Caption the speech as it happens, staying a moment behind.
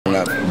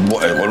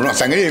con una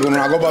sangría y con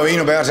una copa de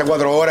vino, pegarse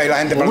 4 horas y la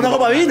gente... ¿Con una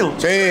copa de vino?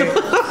 Sí,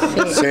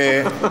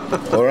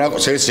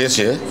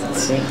 sí.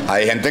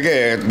 Hay gente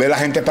que ve a la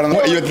gente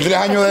esperando. Yo 3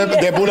 años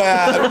de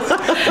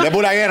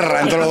pura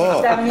guerra entre los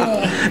dos.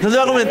 No te voy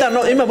a comentar,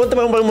 ¿no? Irma, ponte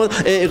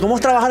 ¿cómo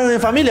trabajaron en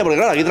familia? Porque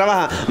claro, aquí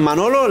trabaja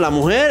Manolo, la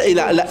mujer y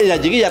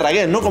la chiquilla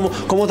Raquel, ¿no?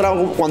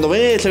 Cuando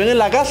se ven en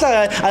la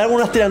casa, ¿hay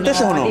algunas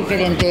tiranteses o no?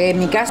 Diferente, en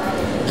mi casa.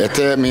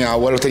 Mis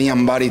abuelos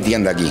tenían bar y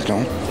tienda aquí,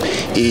 ¿no?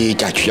 Y,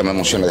 chacho, ya me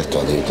emocioné de esto,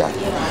 tío, chacho.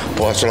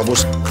 Pues se lo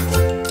puse.